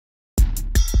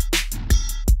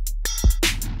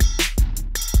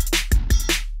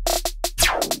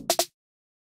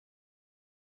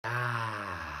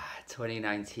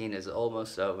2019 is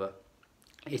almost over.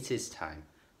 It is time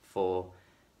for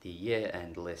the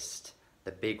year-end list,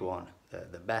 the big one,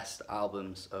 the best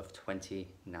albums of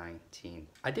 2019.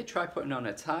 I did try putting on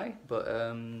a tie, but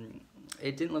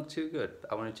it didn't look too good.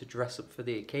 I wanted to dress up for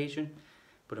the occasion,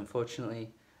 but unfortunately,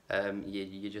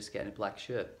 you're just getting a black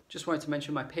shirt. Just wanted to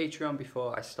mention my Patreon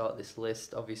before I start this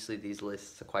list. Obviously, these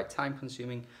lists are quite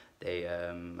time-consuming. They,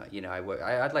 you know,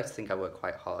 I'd like to think I work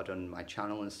quite hard on my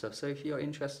channel and stuff. So if you're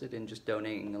interested in just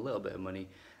donating a little bit of money,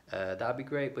 that'd be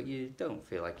great. But you don't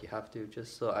feel like you have to.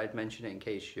 Just thought I'd mention it in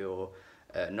case you're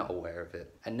not aware of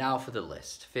it. And now for the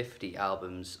list: 50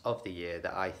 albums of the year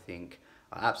that I think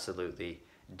are absolutely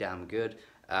damn good.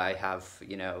 I have,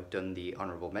 you know, done the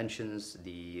honorable mentions,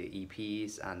 the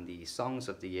EPs, and the songs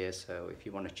of the year. So if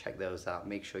you want to check those out,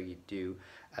 make sure you do.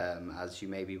 As you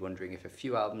may be wondering if a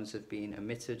few albums have been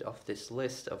omitted off this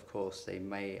list, of course they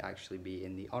may actually be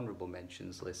in the honorable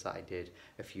mentions list that I did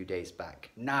a few days back.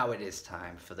 Now it is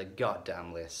time for the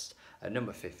goddamn list. At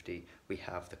number 50, we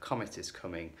have The Comet is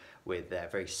Coming with their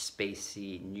very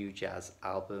spacey new jazz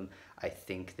album. I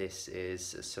think this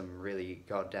is some really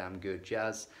goddamn good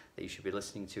jazz that you should be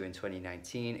listening to in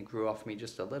 2019. It grew off me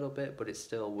just a little bit, but it's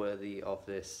still worthy of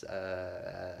this,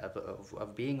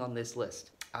 of being on this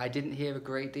list. I didn't hear a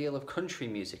great deal of country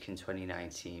music in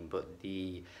 2019, but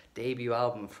the debut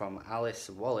album from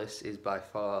Wallace is by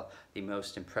far the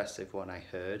most impressive one I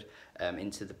heard.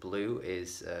 Into the Blue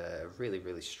is a really,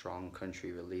 really strong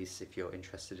country release. If you're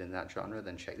interested in that genre,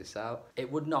 then check this out. It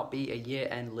would not be a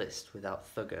year-end list without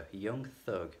Thugger, Young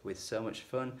Thug with So Much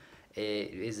Fun.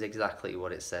 It is exactly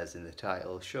what it says in the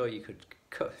title. Sure, you could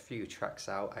cut a few tracks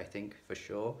out, I think, for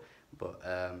sure. But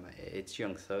it's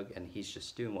Young Thug, and he's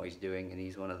just doing what he's doing, and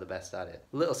he's one of the best at it.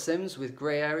 Little Simz with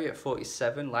Grey Area at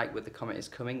 47, like with The Comet is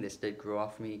Coming. This did grow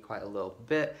off me quite a little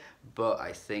bit, but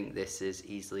I think this is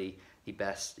easily the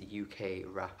best UK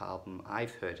rap album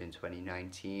I've heard in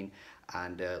 2019,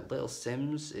 and Little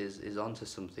Simz is onto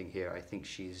something here. I think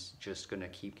she's just gonna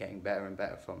keep getting better and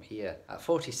better from here. At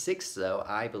 46 though,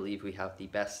 I believe we have the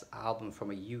best album from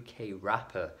a UK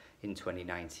rapper in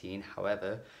 2019.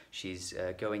 However, she's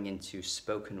going into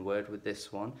spoken word with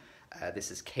this one.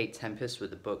 This is Kate Tempest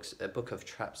with a book of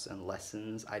traps and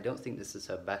lessons. I don't think this is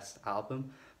her best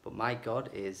album, but my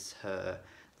god, is her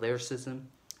lyricism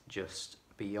just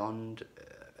beyond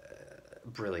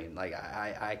brilliant. Like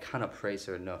I cannot praise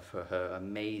her enough for her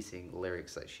amazing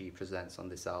lyrics that she presents on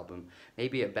this album.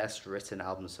 Maybe her best written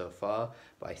album so far,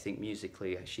 but I think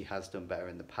musically she has done better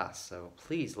in the past. So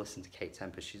please listen to Kate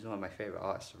Tempest. She's one of my favorite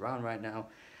artists around right now.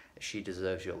 She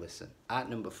deserves your listen. At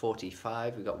number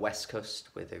 45, we've got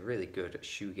Westkust with a really good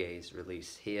shoegaze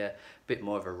release here. A bit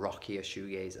more of a rockier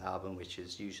shoegaze album, which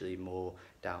is usually more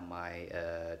down my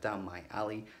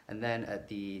alley. And then at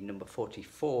the number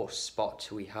 44 spot,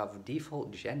 we have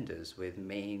Default Genders with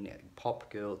Main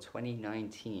Pop Girl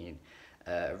 2019.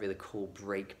 A really cool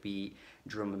breakbeat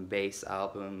drum and bass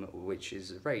album, which is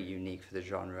very unique for the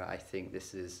genre. I think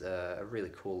this is a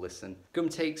really cool listen. Gum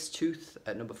Takes Tooth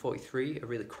at number 43, a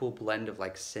really cool blend of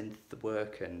like synth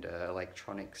work and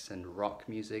electronics and rock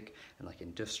music and like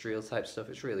industrial type stuff.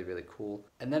 It's really, really cool.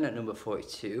 And then at number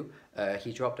 42,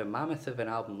 he dropped a mammoth of an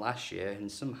album last year,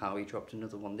 and somehow he dropped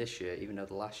another one this year, even though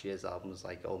the last year's album was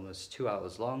like almost 2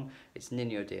 hours long. It's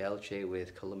Niño de Elche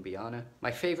with Colombiana. My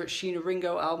favorite Sheena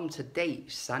Ringo album to date,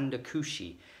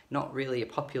 Sandokushi. Not really a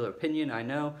popular opinion, I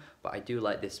know, but I do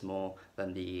like this more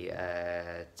than the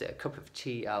Cup of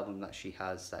Tea album that she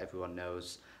has that everyone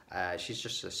knows. She's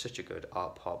just such a good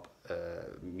art pop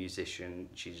musician.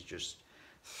 She's just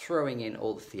throwing in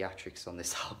all the theatrics on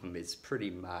this album. It's pretty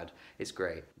mad. It's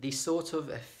great. The sort of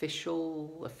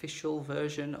official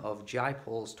version of Jai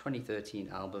Paul's 2013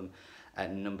 album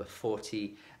at number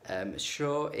 40.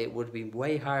 Sure, it would be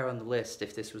way higher on the list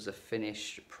if this was a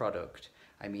finished product.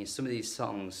 I mean, some of these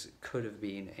songs could have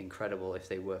been incredible if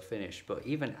they were finished, but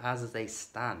even as they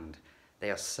stand,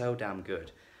 they are so damn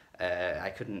good.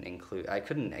 I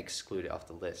couldn't exclude it off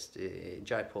the list.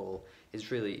 Jai Paul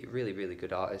is really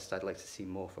good artist. I'd like to see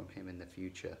more from him in the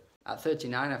future. At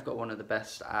 39, I've got one of the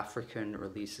best African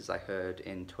releases I heard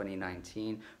in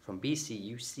 2019 from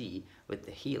BCUC with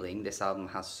The Healing. This album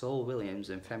has Saul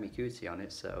Williams and Femi Kuti on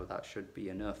it, so that should be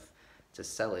enough to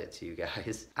sell it to you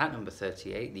guys. At number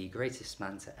 38, the greatest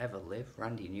man to ever live,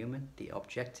 Randy Newman, the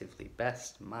objectively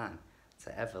best man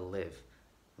to ever live,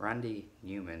 Randy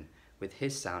Newman, with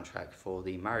his soundtrack for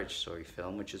the Marriage Story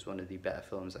film, which is one of the better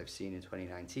films I've seen in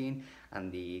 2019,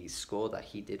 and the score that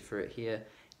he did for it here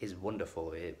is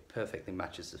wonderful. It perfectly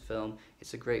matches the film.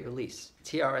 It's a great release.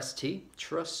 TRST,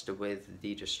 Trust with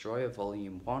The Destroyer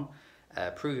Volume 1.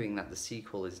 proving that the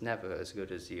sequel is never as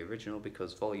good as the original,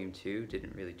 because Volume 2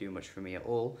 didn't really do much for me at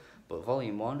all, but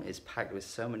Volume 1 is packed with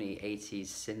so many 80s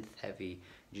synth-heavy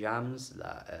jams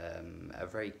that are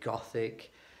very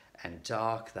gothic and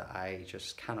dark that I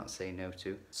just cannot say no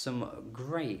to. Some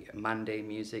great Mande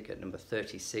music at number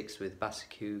 36 with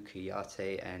Basiku,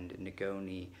 Kuyate and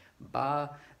Ngoni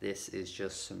Ba. This is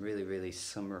just some really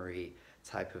summery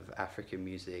type of African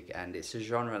music, and it's a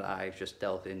genre that I've just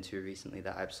delved into recently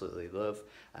that I absolutely love,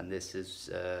 and this is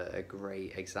a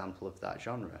great example of that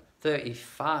genre.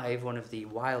 35, one of the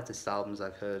wildest albums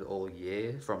I've heard all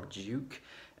year from Duke.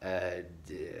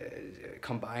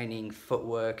 Combining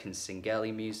footwork and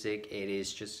Singeli music, it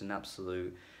is just an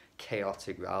absolute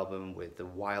chaotic album with the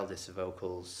wildest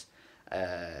vocals.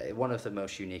 One of the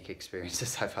most unique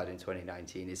experiences I've had in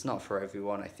 2019. It's not for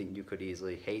everyone. I think you could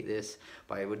easily hate this,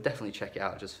 but I would definitely check it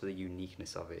out just for the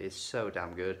uniqueness of it. It's so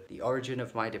damn good. The Origin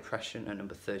of My Depression at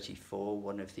number 34,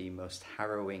 one of the most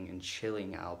harrowing and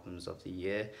chilling albums of the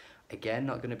year. Again,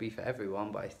 not going to be for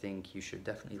everyone, but I think you should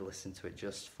definitely listen to it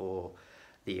just for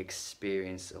the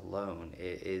experience alone.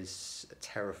 It is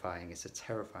terrifying. It's a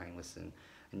terrifying listen.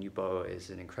 And Yubo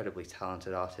is an incredibly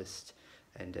talented artist.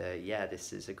 And yeah,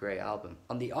 this is a great album.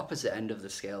 On the opposite end of the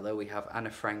scale, though, we have Ana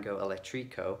Frango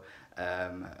Electrico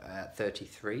at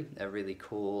 33, a really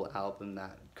cool album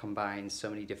that combines so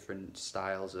many different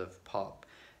styles of pop,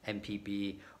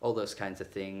 MPB, all those kinds of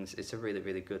things. It's a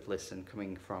really good listen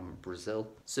coming from Brazil.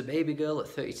 So Baby Girl at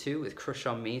 32 with Crush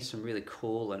on Me, some really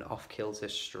cool and off-kilter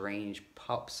strange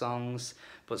pop songs,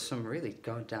 but some really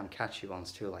goddamn catchy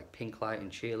ones too, like Pink Light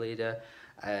and Cheerleader.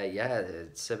 Yeah,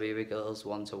 So Baby Girl's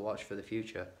one to watch for the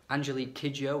future. Angelique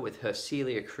Kidjo with her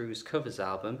Celia Cruz covers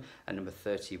album at number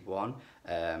 31.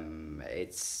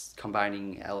 It's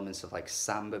combining elements of like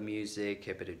samba music,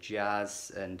 a bit of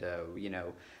jazz, and you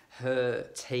know, her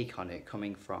take on it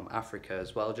coming from Africa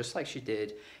as well, just like she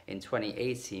did in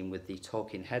 2018 with the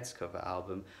Talking Heads cover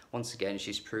album. Once again,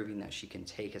 she's proving that she can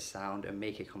take a sound and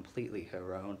make it completely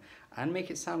her own and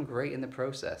make it sound great in the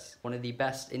process. One of the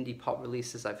best indie pop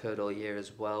releases I've heard all year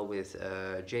as well, with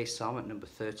J Som at number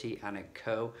 30 and a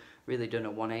Co. Really done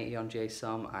a 180 on J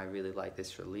Som. I really like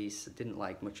this release. I didn't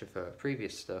like much of her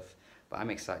previous stuff, but I'm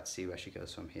excited to see where she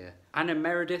goes from here. Anna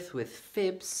Meredith with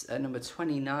Fibs at number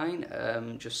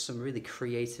 29. Just some really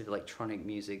creative electronic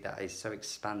music that is so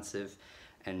expansive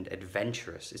and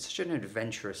adventurous. It's such an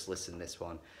adventurous listen, this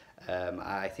one.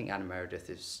 I think Anna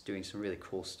Meredith is doing some really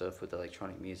cool stuff with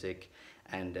electronic music,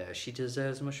 and she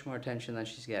deserves much more attention than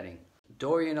she's getting.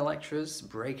 Dorian Electra's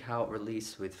breakout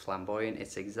release with Flamboyant.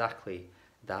 It's exactly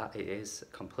that. It is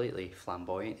completely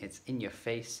flamboyant. It's in your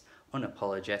face,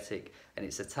 unapologetic, and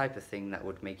it's the type of thing that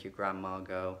would make your grandma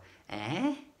go,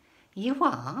 eh? You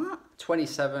what?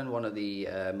 27, one of the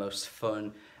most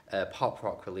fun pop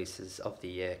rock releases of the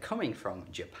year, coming from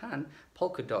Japan,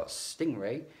 Polka Dot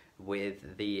Stingray,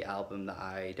 with the album that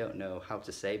I don't know how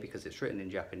to say because it's written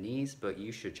in Japanese, but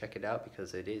you should check it out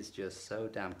because it is just so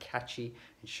damn catchy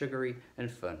and sugary and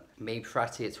fun. Mae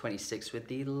Prati at 26 with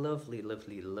the lovely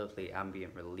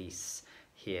ambient release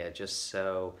here, just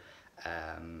so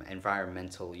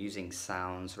environmental, using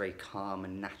sounds, very calm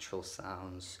and natural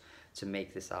sounds to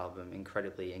make this album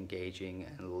incredibly engaging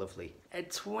and lovely. At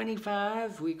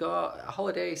 25, we got a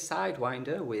Holiday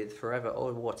Sidewinder with Forever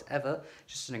or Whatever,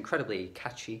 just an incredibly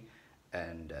catchy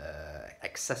and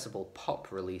accessible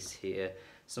pop release here.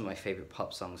 Some of my favourite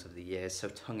pop songs of the year, so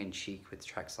tongue-in-cheek with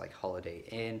tracks like Holiday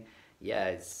Inn. Yeah,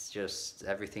 it's just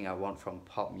everything I want from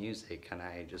pop music, and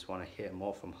I just want to hear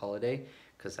more from Holiday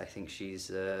because I think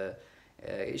she's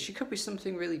she could be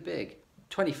something really big.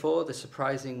 24, the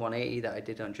surprising 180 that I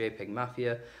did on JPEG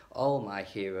Mafia. All my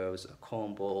heroes are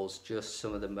cornballs, just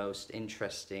some of the most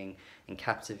interesting and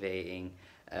captivating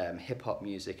hip-hop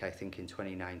music I think in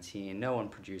 2019. No one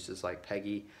produces like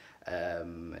Peggy.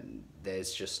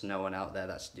 There's just no one out there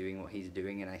that's doing what he's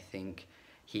doing, and I think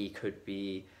he could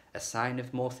be a sign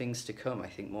of more things to come. I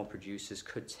think more producers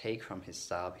could take from his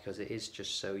style because it is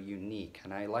just so unique,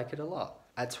 and I like it a lot.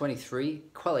 At 23,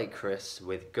 Quelle Chris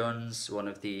with Guns, one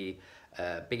of the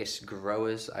biggest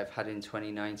growers I've had in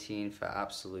 2019 for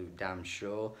absolute damn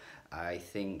sure. I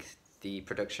think the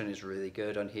production is really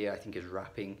good on here. I think his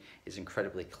rapping is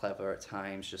incredibly clever at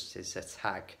times, just his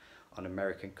attack on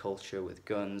American culture with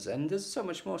guns, and there's so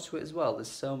much more to it as well. There's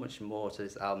so much more to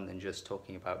this album than just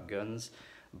talking about guns.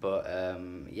 But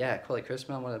yeah, Quelle Chris,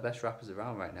 man, one of the best rappers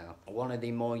around right now. One of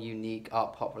the more unique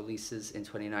art pop releases in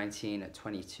 2019 at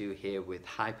 22 here with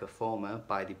High Performer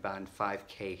by the band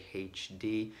 5K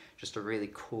HD. Just a really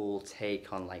cool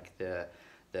take on like the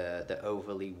the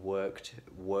overly worked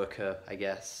worker, I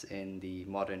guess, in the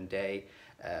modern day.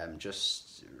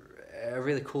 Just a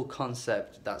really cool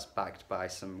concept that's backed by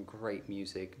some great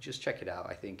music. Just check it out.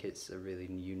 I think it's a really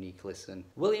unique listen.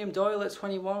 William Doyle at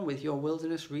 21 with Your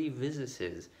Wilderness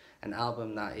Revisited, an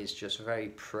album that is just very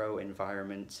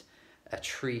pro-environment, a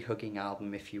tree-hugging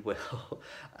album, if you will.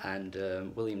 And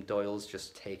William Doyle's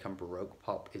just take on Baroque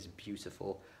pop is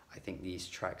beautiful. I think these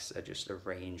tracks are just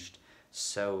arranged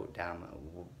so damn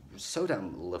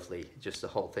lovely, just the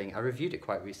whole thing. I reviewed it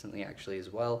quite recently actually as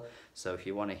well, so if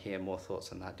you want to hear more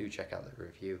thoughts on that, do check out the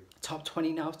review. Top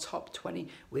 20 now, top 20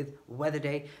 with Weather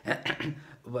Day.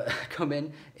 Come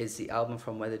In is the album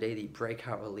from Weather Day, the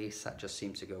breakout release that just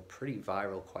seemed to go pretty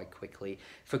viral quite quickly,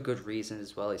 for good reason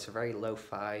as well. It's a very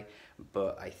lo-fi,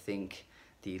 but I think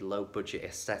the low-budget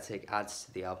aesthetic adds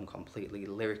to the album completely.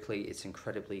 Lyrically, it's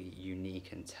incredibly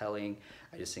unique and telling.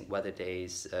 I just think Weather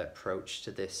Day's approach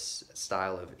to this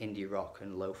style of indie rock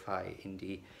and lo-fi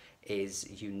indie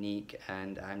is unique,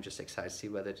 and I'm just excited to see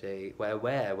where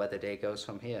Weather Day goes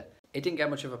from here. It didn't get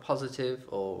much of a positive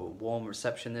or warm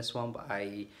reception, this one, but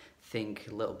I think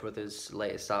Little Brother's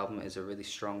latest album is a really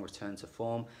strong return to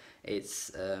form. It's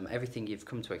everything you've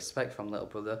come to expect from Little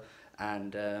Brother,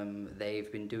 and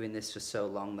they've been doing this for so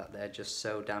long that they're just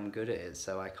so damn good at it,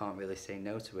 so I can't really say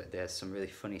no to it. There's some really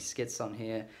funny skits on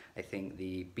here. I think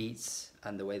the beats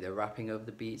and the way they're rapping over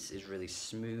the beats is really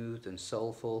smooth and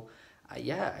soulful.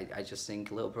 I just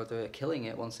think Little Brother are killing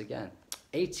it once again.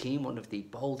 18, one of the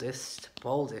boldest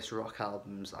rock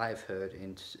albums I've heard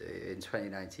in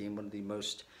 2019, one of the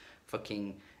most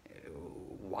fucking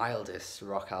wildest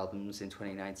rock albums in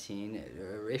 2019,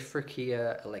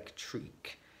 Ifriqiya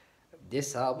Electrique.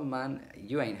 This album, man,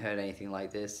 you ain't heard anything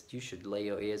like this. You should lay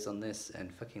your ears on this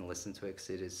and fucking listen to it, because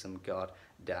it is some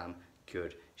goddamn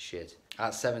good shit.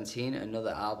 At 17,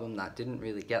 another album that didn't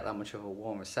really get that much of a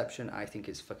warm reception. I think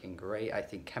it's fucking great. I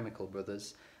think Chemical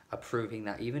Brothers are proving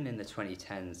that even in the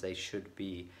 2010s, they should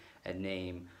be a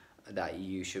name that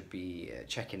you should be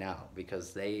checking out,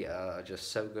 because they are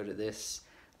just so good at this,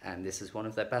 and this is one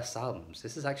of their best albums.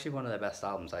 This is actually one of their best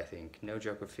albums, I think. No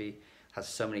Geography has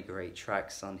so many great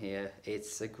tracks on here.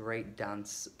 It's a great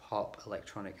dance pop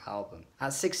electronic album.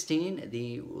 At 16,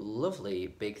 the lovely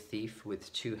Big Thief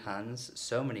with Two Hands.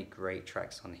 So many great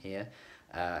tracks on here.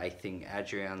 I think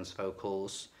Adrian's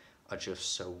vocals are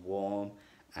just so warm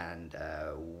and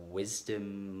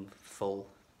wisdomful.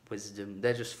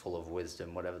 They're just full of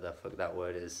wisdom, whatever the fuck that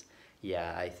word is.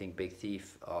 Yeah, I think Big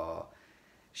Thief are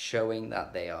showing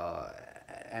that they are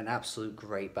an absolute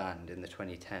great band in the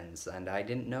 2010s, and I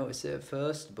didn't notice it at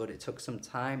first, but it took some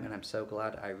time, and I'm so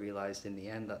glad I realized in the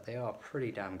end that they are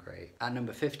pretty damn great. At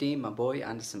number 15, my boy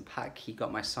Anderson .Paak, he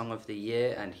got my song of the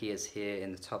year, and he is here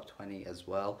in the top 20 as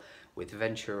well with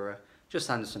Ventura. Just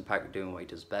Anderson .Paak doing what he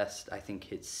does best. I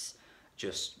think it's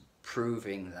just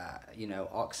proving that, you know,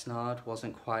 Oxnard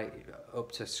wasn't quite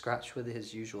up to scratch with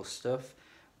his usual stuff,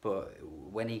 but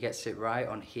when he gets it right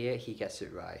on here, he gets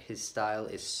it right. His style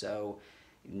is so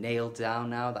nailed down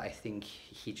now that I think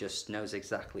he just knows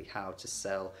exactly how to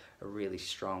sell a really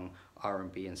strong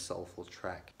R&B and soulful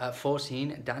track. At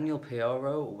 14, Daniel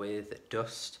Pioro with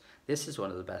Dust. This is one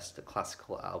of the best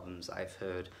classical albums I've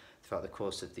heard throughout the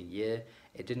course of the year.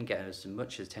 It didn't get as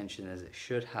much attention as it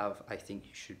should have. I think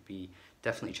you should be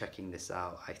definitely checking this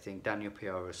out. I think Daniel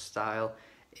Pioro's style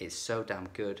is so damn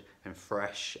good and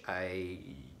fresh. I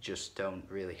just don't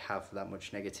really have that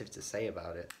much negative to say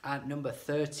about it. At number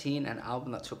 13, an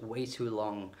album that took way too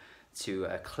long to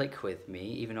click with me,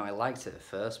 even though I liked it at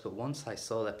first, but once I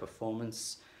saw their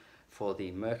performance for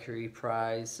the Mercury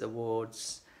Prize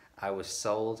Awards, I was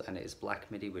sold, and it is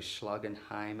Black Midi with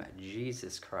Schlagenheim.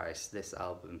 Jesus Christ, this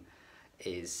album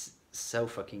is so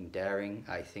fucking daring.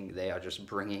 I think they are just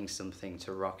bringing something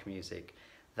to rock music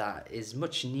that is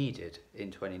much needed in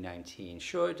 2019.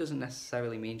 Sure, it doesn't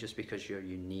necessarily mean just because you're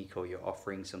unique or you're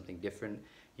offering something different,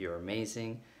 you're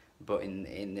amazing, but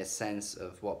in the sense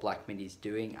of what Black Midi's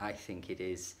doing, I think it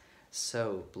is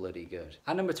so bloody good.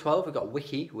 At number 12, we got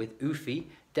Wiki with Oofy.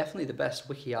 Definitely the best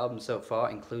Wiki album so far,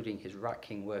 including his Rat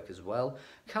King work as well.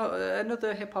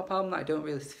 Another hip-hop album that I don't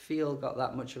really feel got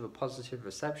that much of a positive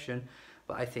reception,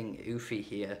 but I think Oofy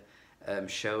here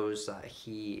shows that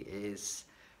he is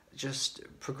just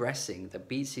progressing. The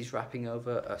beats he's rapping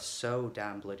over are so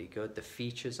damn bloody good. The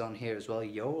features on here as well.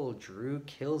 Yoel Drew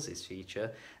kills his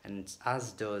feature, and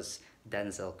as does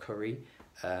Denzel Curry.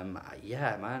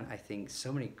 Yeah, man, I think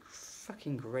so many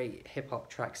fucking great hip-hop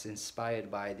tracks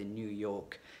inspired by the New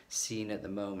York scene at the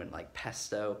moment, like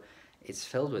Pesto. It's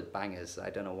filled with bangers. I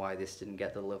don't know why this didn't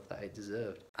get the love that it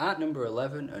deserved. At number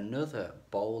 11, another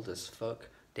bold as fuck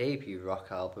debut rock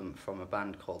album from a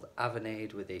band called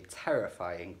Avanade with a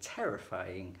terrifying,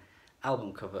 terrifying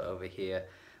album cover over here.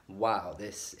 Wow,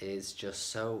 this is just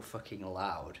so fucking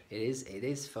loud. It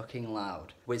is fucking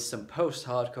loud. With some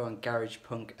post-hardcore and garage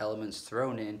punk elements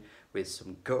thrown in, with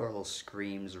some guttural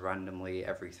screams randomly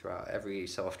every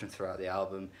so often throughout the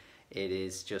album. It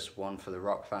is just one for the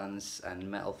rock fans and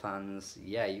metal fans.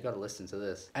 Yeah, you gotta listen to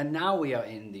this. And now we are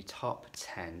in the top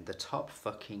 10, the top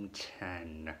fucking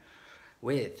 10,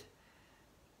 with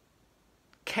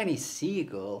Kenny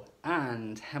Siegel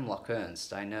and Hemlock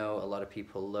Ernst. I know a lot of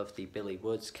people love the Billy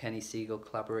Woods Kenny Siegel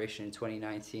collaboration in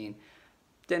 2019.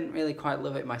 Didn't really quite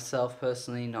love it myself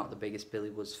personally, not the biggest Billy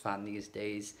Woods fan these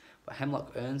days, but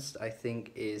Hemlock Ernst I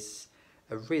think is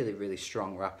a really, really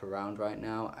strong rap around right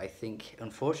now. I think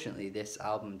unfortunately this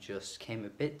album just came a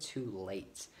bit too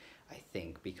late, I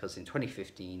think, because in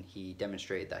 2015 he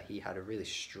demonstrated that he had a really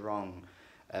strong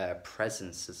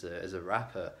presence as a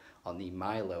rapper on the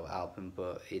Milo album,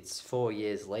 but it's 4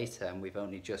 years later and we've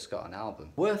only just got an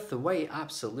album. Worth the wait,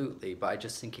 absolutely, but I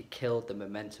just think it killed the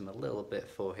momentum a little bit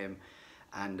for him,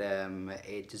 and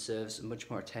it deserves much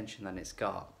more attention than it's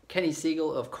got. Kenny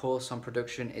Siegel, of course, on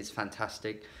production is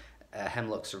fantastic.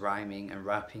 Hemlock's rhyming and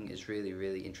rapping is really,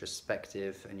 really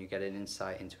introspective, and you get an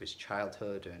insight into his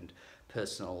childhood and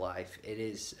personal life. It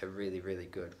is a really, really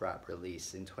good rap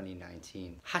release in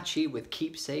 2019. Hachi with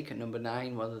Keepsake at number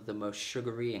 9, one of the most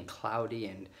sugary and cloudy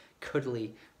and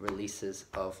cuddly releases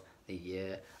of the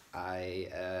year.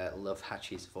 I love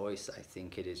Hachi's voice. I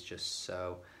think it is just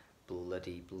so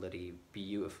bloody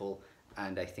beautiful,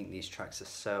 and I think these tracks are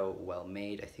so well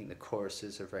made. I think the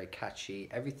choruses are very catchy.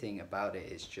 Everything about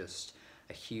it is just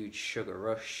a huge sugar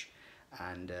rush,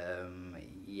 and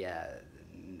yeah,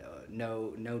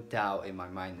 no doubt in my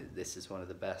mind that this is one of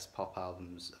the best pop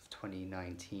albums of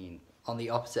 2019. On the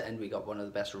opposite end, we got one of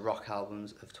the best rock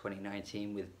albums of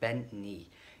 2019 with Bent Knee.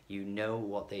 You know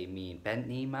what they mean. Bent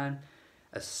Knee, man,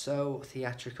 are so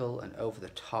theatrical and over the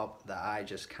top that I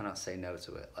just cannot say no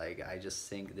to it. Like, I just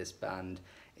think this band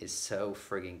is so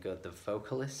friggin' good. The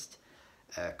vocalist,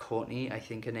 Courtney, I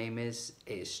think her name is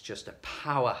just a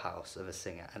powerhouse of a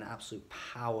singer, an absolute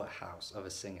powerhouse of a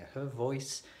singer. Her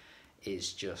voice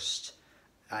is just,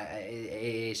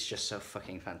 it's just so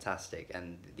fucking fantastic,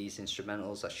 and these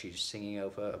instrumentals that she's singing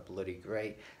over are bloody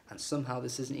great, and somehow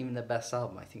this isn't even their best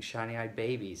album. I think Shiny Eyed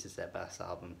Babies is their best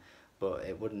album, but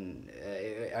it wouldn't,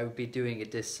 I would be doing a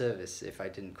disservice if I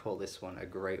didn't call this one a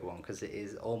great one, because it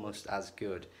is almost as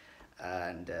good.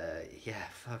 And yeah,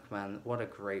 fuck man, what a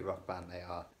great rock band they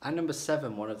are. And number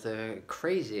 7, one of the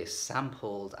craziest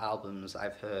sampled albums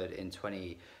I've heard in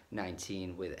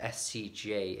 2019 with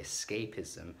SCJ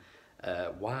Escapism.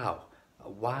 Wow,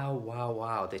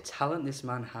 the talent this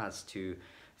man has to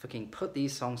fucking put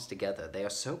these songs together. They are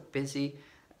so busy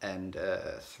and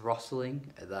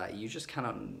throttling that you just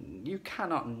cannot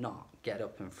not get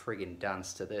up and friggin'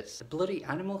 dance to this. The bloody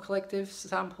Animal Collective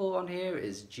sample on here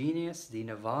is genius. The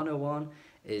Nirvana one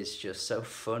is just so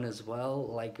fun as well.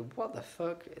 Like, what the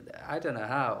fuck? I don't know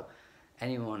how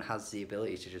anyone has the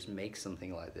ability to just make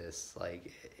something like this.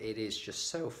 Like, it is just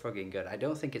so friggin' good. I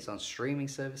don't think it's on streaming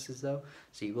services though,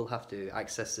 so you will have to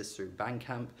access this through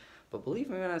Bandcamp. But believe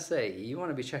me when I say, you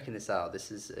want to be checking this out.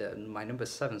 This is my number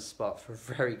 7 spot for a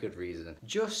very good reason.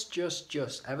 Just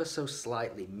ever so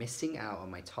slightly missing out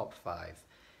on my top 5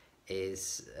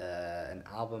 is an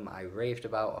album I raved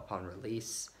about upon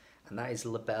release, and that is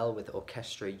Labelle with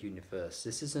Orchestra Universe.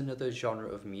 This is another genre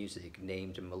of music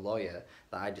named Maloya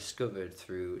that I discovered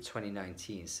through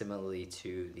 2019, similarly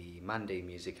to the Mande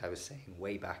music I was saying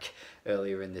way back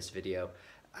earlier in this video.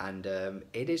 And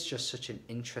it is just such an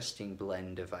interesting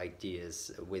blend of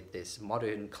ideas with this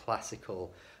modern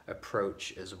classical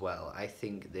approach as well. I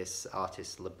think this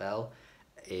artist Labelle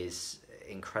is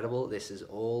incredible. This is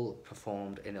all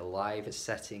performed in a live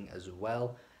setting as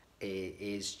well. It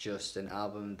is just an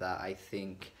album that I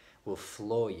think will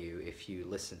floor you if you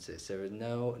listen to this. There are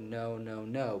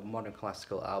no modern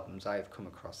classical albums I have come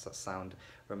across that sound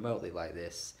remotely like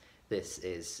this. This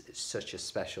is such a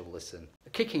special listen.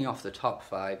 Kicking off the top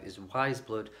 5 is Wise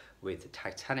Blood with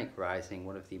Titanic Rising,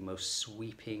 one of the most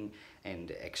sweeping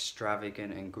and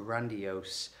extravagant and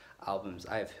grandiose albums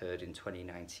I have heard in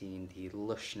 2019. The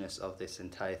lushness of this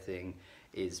entire thing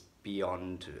is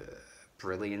beyond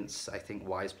brilliance. I think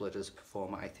Wise Blood as a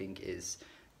performer, I think, is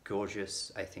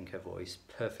gorgeous. I think her voice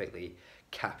perfectly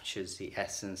captures the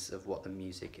essence of what the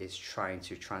music is trying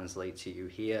to translate to you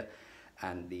here.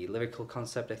 And the lyrical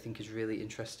concept I think is really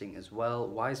interesting as well.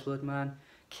 Wise Blood, man,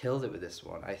 killed it with this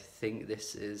one. I think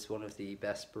this is one of the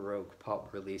best Baroque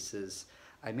pop releases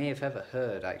I may have ever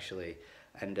heard, actually.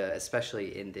 and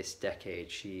especially in this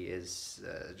decade, she is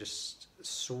just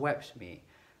swept me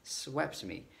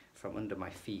from under my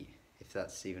feet, if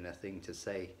that's even a thing to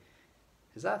say.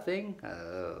 Is that a thing?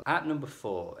 At number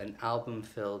 4, an album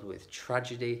filled with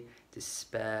tragedy,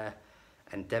 despair,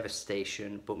 and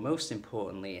devastation, but most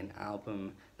importantly, an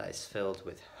album that is filled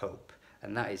with hope.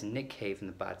 And that is Nick Cave and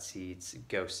the Bad Seeds'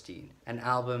 Ghosteen. An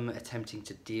album attempting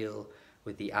to deal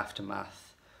with the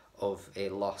aftermath of a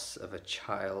loss of a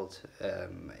child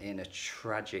in a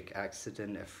tragic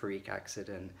accident, a freak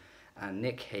accident. And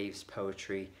Nick Cave's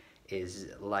poetry is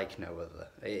like no other.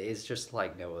 It is just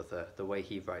like no other. The way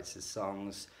he writes his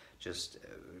songs just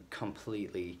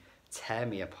completely tear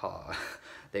me apart.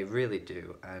 They really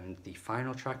do. And the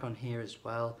final track on here as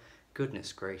well,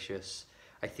 goodness gracious.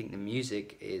 I think the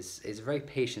music is very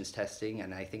patience testing,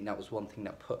 and I think that was one thing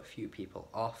that put a few people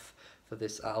off for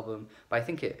this album. But I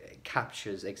think it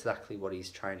captures exactly what he's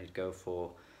trying to go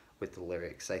for with the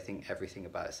lyrics. I think everything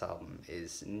about this album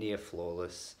is near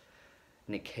flawless.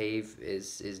 Nick Cave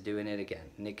is doing it again.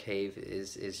 Nick Cave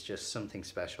is just something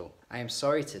special. I am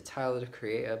sorry to Tyler, the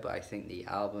Creator, but I think the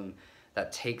album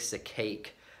that takes the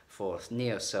cake for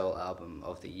Neo Soul Album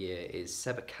of the Year is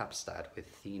Seba Kapstad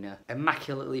with Thina.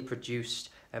 Immaculately produced,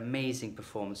 amazing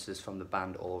performances from the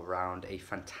band all around, a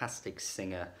fantastic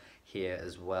singer here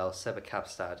as well. Seba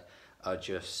Kapstad are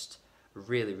just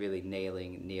really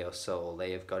nailing Neo Soul.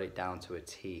 They have got it down to a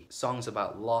T. Songs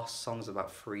about loss, songs about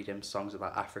freedom, songs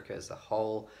about Africa as a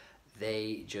whole.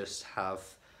 They just have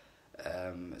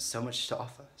so much to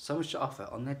offer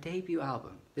on their debut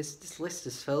album. This list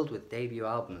is filled with debut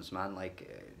albums, man.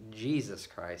 Like, Jesus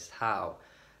Christ, how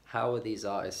are these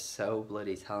artists so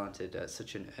bloody talented at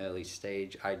such an early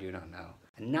stage? I do not know.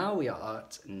 And now we are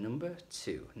at number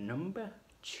 2. Number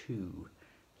 2.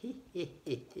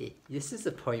 This is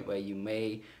the point where you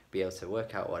may be able to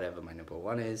work out whatever my number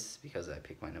 1 is, because I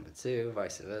picked my number 2,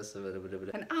 vice versa.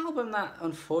 An album that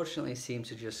unfortunately seemed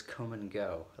to just come and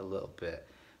go a little bit.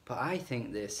 But I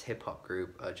think this hip-hop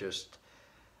group are just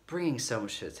bringing so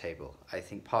much to the table. I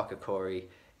think Parker Corey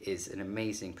is an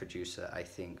amazing producer. I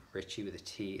think Richie with a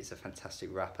T is a fantastic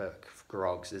rapper.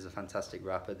 Groggs is a fantastic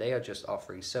rapper. They are just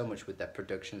offering so much with their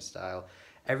production style.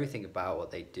 Everything about what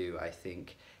they do, I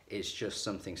think, is just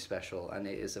something special. And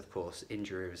it is, of course,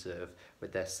 Injury Reserve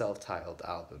with their self-titled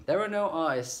album. There are no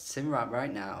artists in rap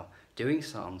right now doing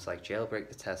songs like Jailbreak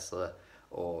the Tesla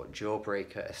or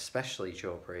Jawbreaker, especially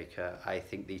Jawbreaker. I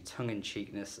think the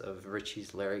tongue-in-cheekness of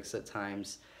Richie's lyrics at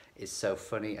times is so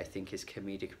funny. I think his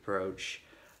comedic approach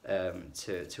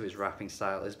to his rapping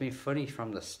style has been funny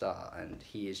from the start, and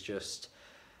he is just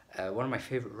one of my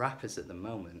favourite rappers at the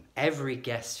moment. Every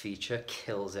guest feature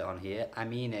kills it on here.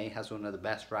 Amine has one of the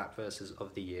best rap verses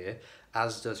of the year,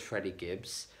 as does Freddie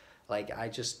Gibbs. Like, I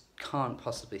just can't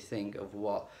possibly think of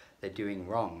what they're doing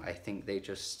wrong. I think they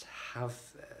just have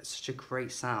such a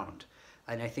great sound,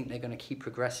 and I think they're going to keep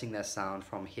progressing their sound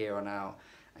from here on out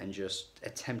and just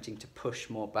attempting to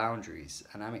push more boundaries,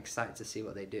 and I'm excited to see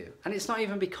what they do. And it's not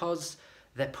even because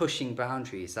they're pushing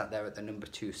boundaries that they're at the number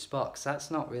 2 spot, 'cause that's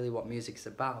not really what music's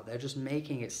about. They're just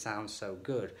making it sound so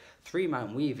good. 3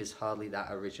 Man Weave is hardly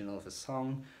that original of a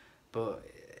song, but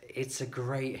it's a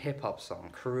great hip-hop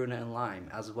song. Karuna and Lime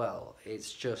as well.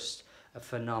 It's just a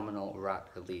phenomenal rap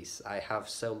release. I have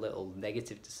so little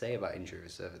negative to say about Injury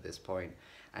Reserve at this point.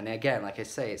 And again, like I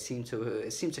say, it seemed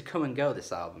to come and go,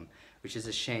 this album, which is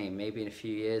a shame. Maybe in a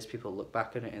few years people look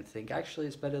back on it and think, actually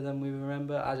it's better than we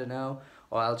remember, I don't know.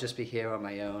 Or I'll just be here on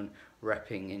my own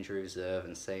repping Injury Reserve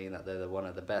and saying that they're one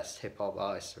of the best hip-hop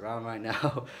artists around right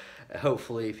now.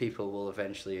 Hopefully people will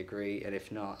eventually agree, and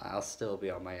if not, I'll still be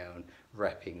on my own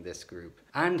repping this group.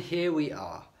 And here we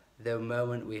are, the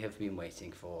moment we have been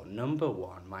waiting for. Number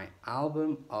 1, my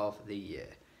album of the year,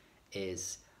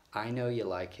 is I Know You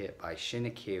Like It by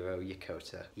Shinichiro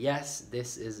Yokota. Yes,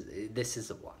 this is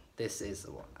the one. This is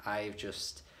the one. I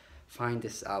just find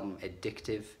this album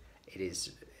addictive. It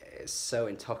is so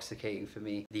intoxicating for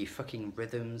me. The fucking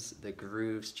rhythms, the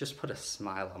grooves, just put a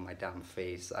smile on my damn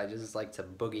face. I just like to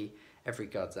boogie every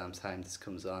goddamn time this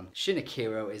comes on.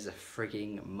 Shinichiro is a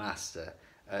frigging master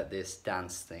at this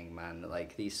dance thing, man.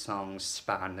 Like, these songs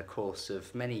span the course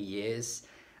of many years,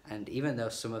 and even though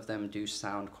some of them do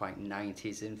sound quite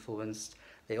 90s influenced,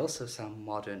 they also sound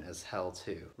modern as hell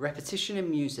too. Repetition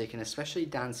in music, and especially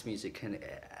dance music, can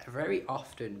very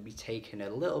often be taken a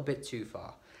little bit too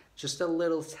far. Just a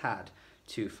little tad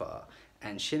too far.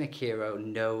 And Shinichiro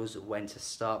knows when to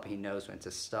stop, he knows when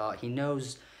to start, he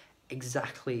knows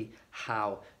exactly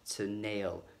how to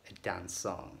nail a dance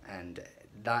song. And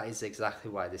that is exactly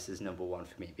why this is number 1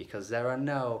 for me, because there are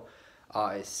no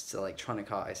artists,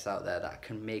 electronic artists out there that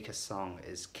can make a song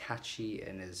as catchy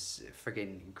and as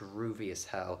friggin' groovy as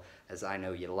hell as I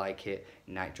Know You Like It,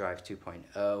 Night Drive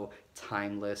 2.0,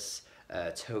 Timeless,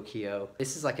 Tokyo.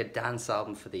 This is like a dance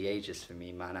album for the ages for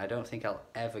me, man. I don't think I'll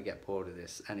ever get bored of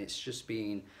this, and it's just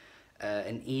been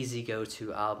an easy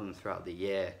go-to album throughout the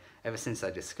year, ever since I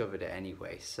discovered it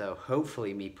anyway. So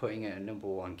hopefully me putting it at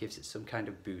 #1 gives it some kind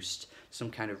of boost,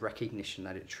 some kind of recognition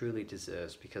that it truly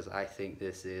deserves, because I think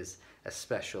this is a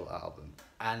special album.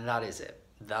 And that is it.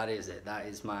 That is it. That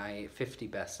is my 50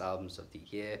 best albums of the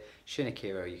year.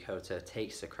 Shinichiro Yokota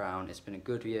takes the crown. It's been a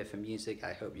good year for music.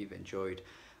 I hope you've enjoyed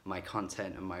my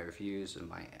content and my reviews and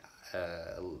my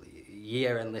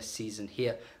year and list season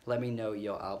here. Let me know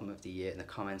your album of the year in the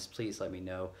comments. Please let me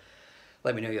know.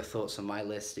 Let me know your thoughts on my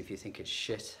list. If you think it's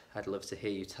shit, I'd love to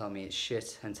hear you tell me it's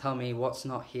shit, and tell me what's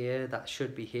not here that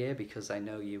should be here, because I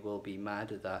know you will be mad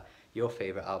that your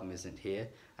favourite album isn't here,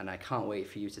 and I can't wait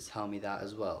for you to tell me that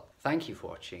as well. Thank you for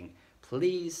watching.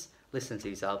 Please listen to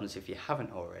these albums if you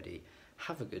haven't already.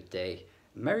 Have a good day.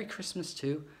 Merry Christmas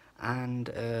too, and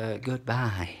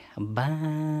goodbye.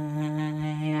 Bye.